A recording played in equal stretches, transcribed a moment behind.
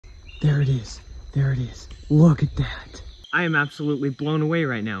There it is. There it is. Look at that. I am absolutely blown away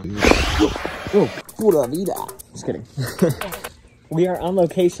right now. Oh, pura vida. Just kidding. We are on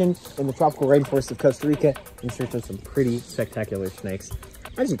location in the tropical rainforest of Costa Rica in search of some pretty spectacular snakes.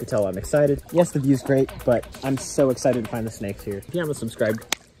 As you can tell, I'm excited. Yes, the view's great, but I'm so excited to find the snakes here. If you haven't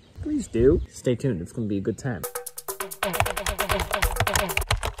subscribed, please do. Stay tuned, it's gonna be a good time.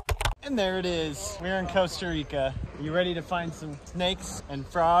 And there it is. We're in Costa Rica. Are you ready to find some snakes and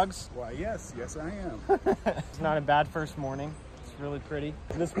frogs? Why, yes, I am. It's not a bad first morning. It's really pretty.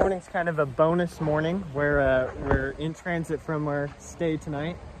 This morning's kind of a bonus morning where we're in transit from our stay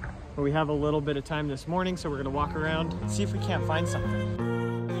tonight. But we have a little bit of time this morning, so we're gonna walk around and see if we can't find something.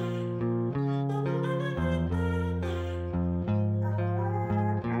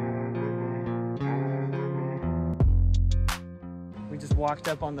 Walked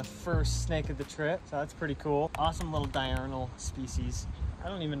up on the first snake of the trip, so that's pretty cool. Awesome little diurnal species. I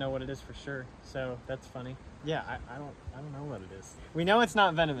don't even know what it is for sure, so that's funny. Yeah, I don't know what it is. We know it's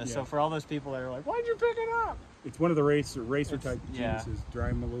not venomous, so for all those people that are like, why'd you pick it up? It's one of the racer type genuses,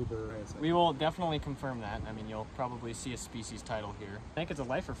 Drymaluba. We will definitely confirm that. I mean, you'll probably see a species title here. I think it's a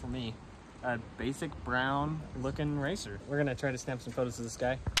lifer for me. A basic brown looking racer. We're gonna try to snap some photos of this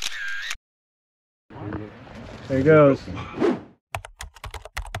guy. There he goes.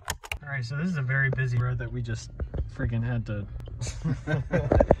 All right, so this is a very busy road that we just freaking had to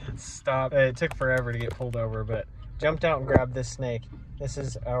stop. It took forever to get pulled over, but jumped out and grabbed this snake. This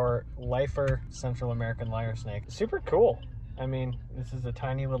is our lifer Central American lyre snake. Super cool. I mean, this is a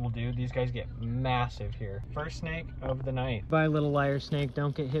tiny little dude. These guys get massive here. First snake of the night. Bye, little lyre snake.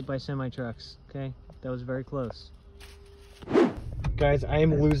 Don't get hit by semi-trucks, okay? That was very close. Guys, I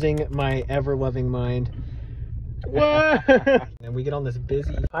am losing my ever-loving mind. What? And we get on this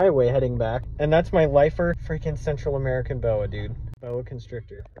busy highway heading back, and that's my lifer freaking Central American boa, dude. Boa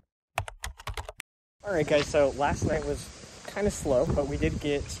constrictor. All right, guys, so last night was kind of slow, but we did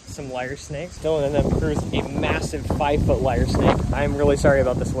get some lyre snakes. Dylan and them cruised a massive 5-foot lyre snake. I'm really sorry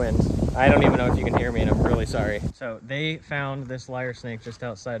about this wind. I don't even know if you can hear me, and I'm really sorry. So they found this lyre snake just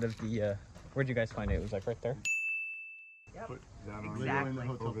outside of the, where'd you guys find it? It was like right there? Yep. Exactly.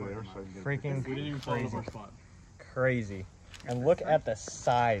 Freaking crazy. Crazy. And look at the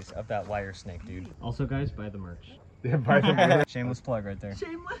size of that lyre snake, dude. Also, guys, buy the merch. Yeah, buy the merch. Shameless plug right there.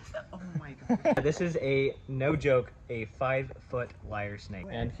 Shameless? Oh my god. This is a, no joke, a 5-foot lyre snake.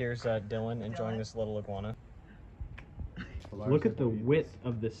 And here's Dylan enjoying this little iguana. Look at the width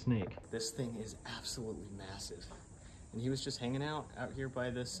of this snake. This thing is absolutely massive. And he was just hanging out here by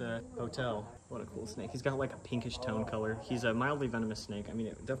this hotel. What a cool snake. He's got like a pinkish tone color. He's a mildly venomous snake. I mean,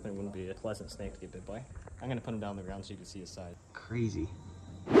 it definitely wouldn't be a pleasant snake to get bit by. I'm gonna put him down on the ground so you can see his side. Crazy.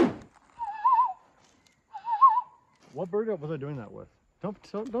 What bird was I doing that with?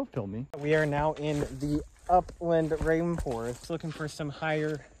 Don't film me. We are now in the upland rainforest looking for some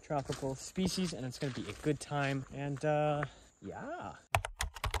higher tropical species, and it's gonna be a good time. And yeah.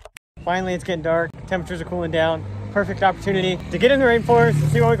 Finally, it's getting dark. Temperatures are cooling down. Perfect opportunity to get in the rainforest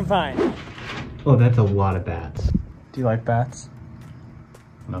and see what we can find. Oh, that's a lot of bats. Do you like bats?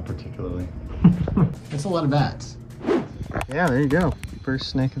 Not particularly. That's a lot of bats. Yeah, there you go. First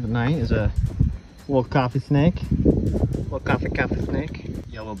snake of the night is a little coffee snake. Little coffee snake.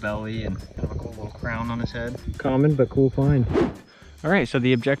 Yellow belly and kind of a cool little crown on his head. Common, but cool find. All right, so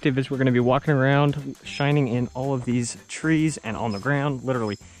the objective is we're gonna be walking around, shining in all of these trees and on the ground,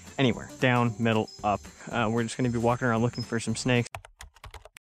 literally anywhere, down, middle, up. We're just gonna be walking around looking for some snakes.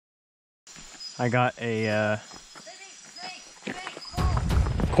 I got a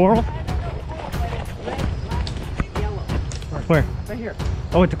coral. Where? Right here.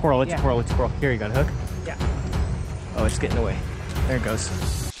 Oh, it's a coral, it's a coral, it's a coral. Here, you got a hook? Yeah. Oh, it's getting away. There it goes.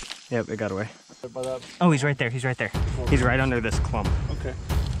 Yep, it got away. Oh, he's right there, he's right there. He's right under this clump. Okay.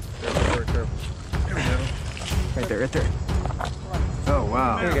 There we go. Right there, right there. Oh,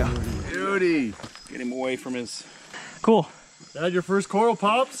 wow. There we go. Beauty. Get him away from his... Cool. That your first coral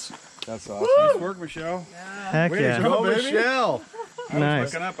pops? That's awesome. Woo! Nice work, Michelle. Heck Way yeah. to go, baby. Michelle. I Nice.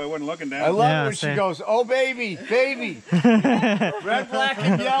 was looking up, I wasn't looking down. I love Yeah, when same. she goes, oh baby, baby. Red, black,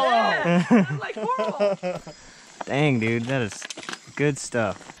 and yellow. Like coral. Dang, dude, that is good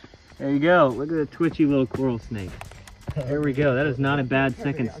stuff. There you go. Look at the twitchy little coral snake. There we go. That is not a bad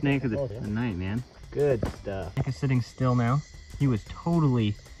second snake of the night, man. Good stuff. Snake is sitting still now. He was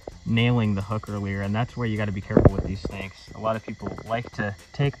totally nailing the hook earlier, and that's where you got to be careful with these snakes. A lot of people like to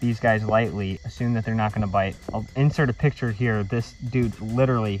take these guys lightly, assume that they're not going to bite. I'll insert a picture here. This dude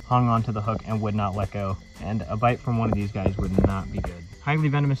literally hung onto the hook and would not let go, and a bite from one of these guys would not be good. Highly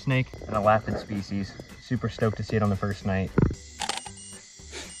venomous snake and a laphid species. Super stoked to see it on the first night.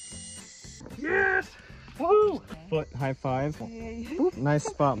 foot high five. Boop. Nice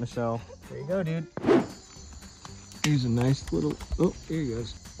spot, Michelle. There you go, dude. Here's a nice little, oh, here he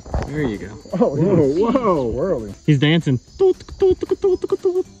goes. There you go. Oh, whoa, whirling. He's dancing. There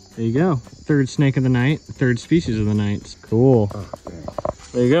you go. Third snake of the night, third species of the night. Cool. Oh,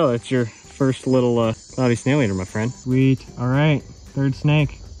 there you go. That's your first little cloudy snail eater, my friend. Sweet. All right, third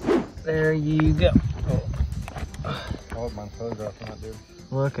snake. There you go. Oh, my photograph not, dude.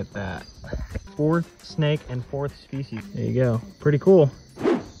 Look at that. Fourth snake and fourth species. There you go. Pretty cool.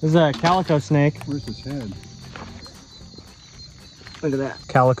 This is a calico snake. Where's his head? Look at that.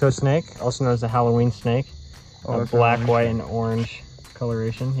 Calico snake, also known as the Halloween snake. Oh, Black, white, and orange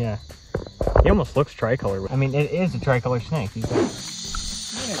coloration. Yeah. He almost looks tricolor. I mean, it is a tricolor snake. He's got...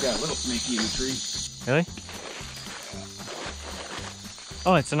 Yeah, I got a little snakey in the tree. Really?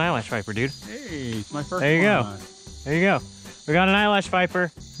 Oh, it's an eyelash viper, dude. Hey, it's my first There you go. one. There you go. We got an eyelash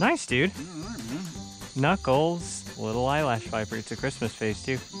viper. Nice, dude. All right, man. Knuckles, little eyelash viper. It's a Christmas face,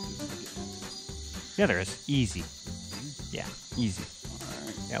 too. Yeah, there is. Easy. Yeah, easy. All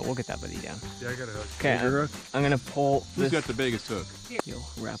right. Yeah, we'll get that buddy down. Yeah, I got a hook. Okay, Bigger hook? I'm gonna pull Who's this. got the biggest hook? You'll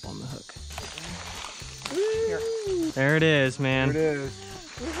wrap on the hook. There it is, man. There it is.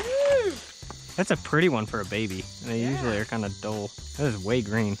 That's a pretty one for a baby. They usually are kind of dull. That is way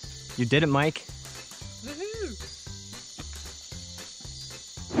green. You did it, Mike.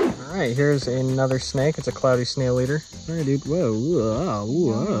 All right, here's another snake. It's a cloudy snail eater. All right, dude. Whoa, whoa,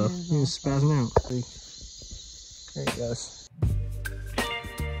 whoa. He's spazzing out. There he goes.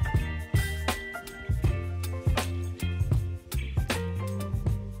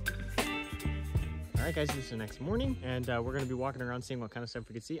 Alright guys, this is the next morning, and we're going to be walking around seeing what kind of stuff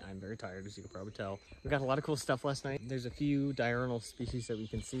we can see. I'm very tired, as you can probably tell. We got a lot of cool stuff last night. There's a few diurnal species that we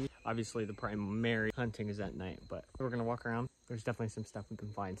can see. Obviously, the primary hunting is at night, but we're going to walk around. There's definitely some stuff we can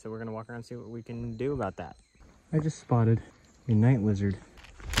find, so we're going to walk around and see what we can do about that. I just spotted a night lizard.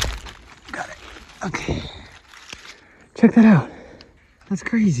 Got it. Okay. Check that out. That's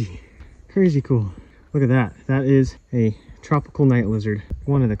crazy. Crazy cool. Look at that. That is a tropical night lizard.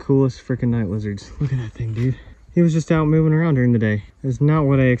 One of the coolest freaking night lizards. Look at that thing, dude. He was just out moving around during the day. That's not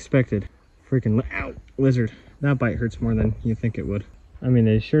what I expected. Freaking ow, lizard. That bite hurts more than you think it would. I mean,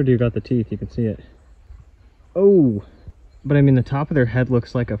 they sure do got the teeth. You can see it. Oh, but I mean, the top of their head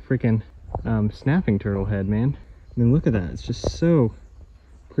looks like a freaking snapping turtle head, man. I mean, look at that. It's just so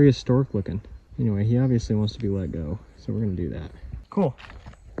prehistoric looking. Anyway, he obviously wants to be let go, so we're gonna do that. Cool.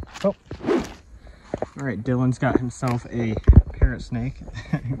 Oh. All right, Dylan's got himself a parrot snake.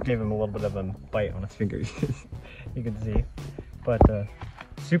 Gave him a little bit of a bite on his finger, you can see. But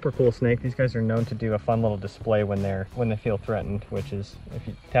super cool snake. These guys are known to do a fun little display when they feel threatened, which is if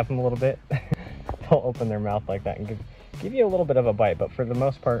you tap them a little bit, they'll open their mouth like that and give you a little bit of a bite. But for the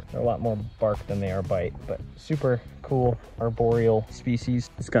most part, they're a lot more bark than they are bite. But super cool arboreal species.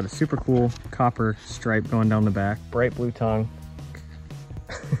 It's got a super cool copper stripe going down the back, bright blue tongue.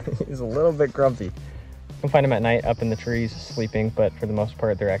 He's a little bit grumpy. You can find them at night up in the trees sleeping, but for the most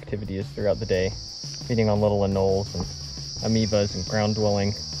part their activity is throughout the day, feeding on little anoles and amoebas and ground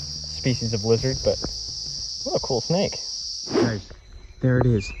dwelling species of lizard. But what a cool snake. Guys, there it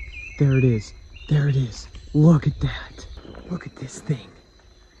is. There it is. There it is. Look at that. Look at this thing.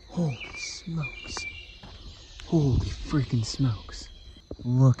 Holy smokes. Holy freaking smokes.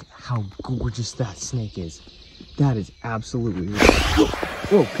 Look how gorgeous that snake is. That is absolutely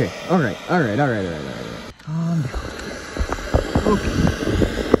okay. All right. Calm down.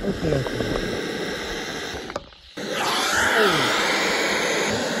 Okay.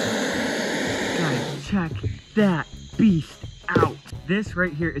 Guys, check that beast out. This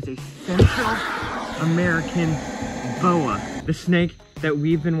right here is a Central American boa, the snake that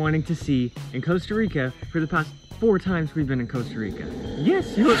we've been wanting to see in Costa Rica for the past 4 times we've been in Costa Rica.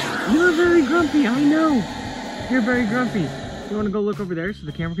 Yes, you're very grumpy, I know. You're very grumpy. You want to go look over there so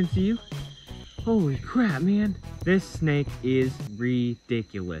the camera can see you? Holy crap, man. This snake is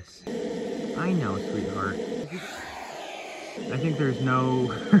ridiculous. I know, sweetheart. I think there's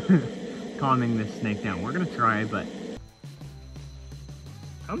no calming this snake down. We're gonna try, but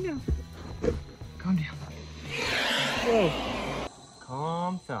calm down. Calm down. Whoa.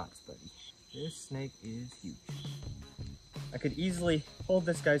 Calm thoughts, buddy. This snake is huge. I could easily hold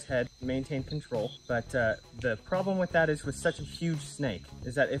this guy's head, maintain control, but the problem with that is with such a huge snake,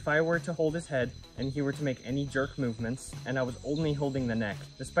 is that if I were to hold his head and he were to make any jerk movements, and I was only holding the neck,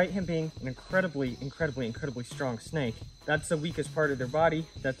 despite him being an incredibly strong snake, that's the weakest part of their body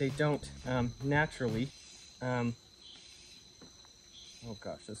that they don't naturally, oh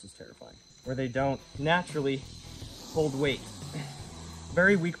gosh, this is terrifying, where they don't naturally hold weight.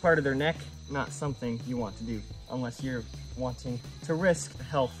 Very weak part of their neck, not something you want to do unless you're wanting to risk the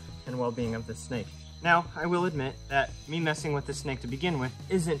health and well-being of this snake. Now, I will admit that me messing with the snake to begin with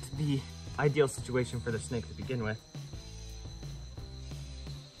isn't the ideal situation for the snake to begin with.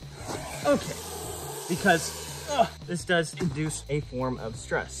 Okay, because this does induce a form of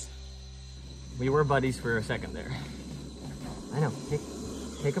stress. We were buddies for a second there. I know,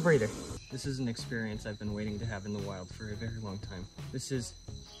 take a breather. This is an experience I've been waiting to have in the wild for a very long time. This is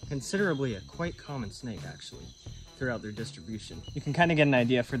considerably a quite common snake, actually, throughout their distribution. You can kind of get an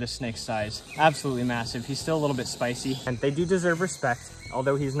idea for this snake's size. Absolutely massive. He's still a little bit spicy, and they do deserve respect.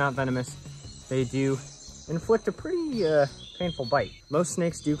 Although he's not venomous, they do inflict a pretty painful bite. Most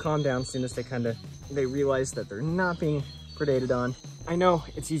snakes do calm down as soon as they realize that they're not being predated on. I know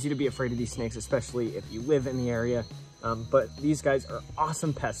it's easy to be afraid of these snakes, especially if you live in the area, but these guys are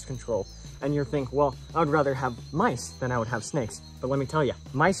awesome pest control. And you're thinking, well, I would rather have mice than I would have snakes. But let me tell you,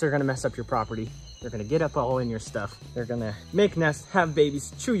 mice are gonna mess up your property. They're gonna get up all in your stuff. They're gonna make nests, have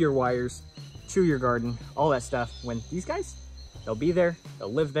babies, chew your wires, chew your garden, all that stuff. When these guys, they'll be there,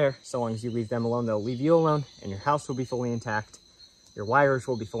 they'll live there. So long as you leave them alone, they'll leave you alone, and your house will be fully intact. Your wires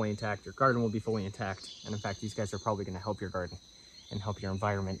will be fully intact, your garden will be fully intact. And in fact, these guys are probably gonna help your garden and help your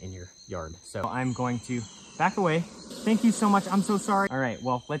environment in your yard. So I'm going to back away. Thank you so much, I'm so sorry. All right,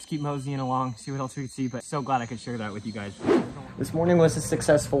 well, let's keep moseying along, see what else we can see, but so glad I could share that with you guys. This morning was a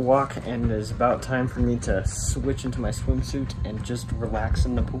successful walk, and it is about time for me to switch into my swimsuit and just relax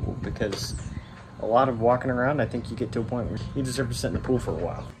in the pool, because a lot of walking around, I think you get to a point where you deserve to sit in the pool for a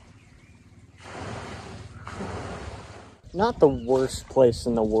while. Not the worst place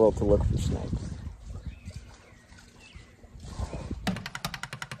in the world to look for snakes.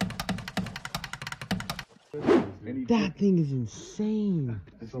 That thing is insane.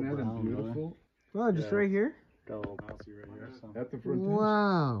 Isn't that beautiful? Oh, just right here? Got a little mousey right here. At the front.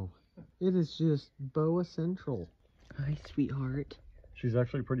 Wow. It is just boa central. Hi, sweetheart. She's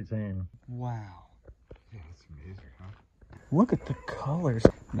actually pretty tame. Wow. Yeah, that's amazing, huh? Look at the colors.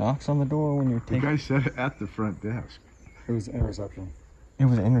 Knocks on the door when you're The taking... guy said it at the front desk. It was in reception. It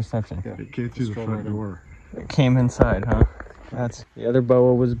was in reception. Yeah. It came through the front door. It came inside, huh? That's... The other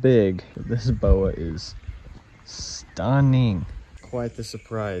boa was big. This boa is stunning. Quite the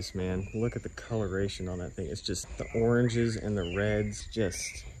surprise, man. Look at the coloration on that thing. It's just the oranges and the reds,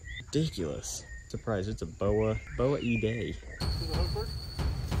 just ridiculous. Surprise, it's a boa e-day.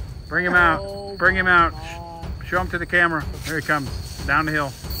 Bring him out. Bring him out. Show him to the camera. There he comes. Down the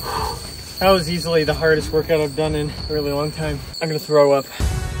hill. That was easily the hardest workout I've done in a really long time. I'm gonna throw up.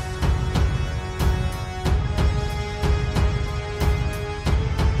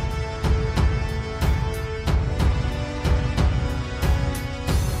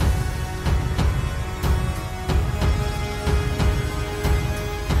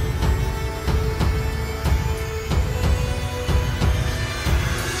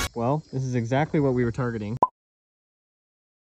 Well, this is exactly what we were targeting.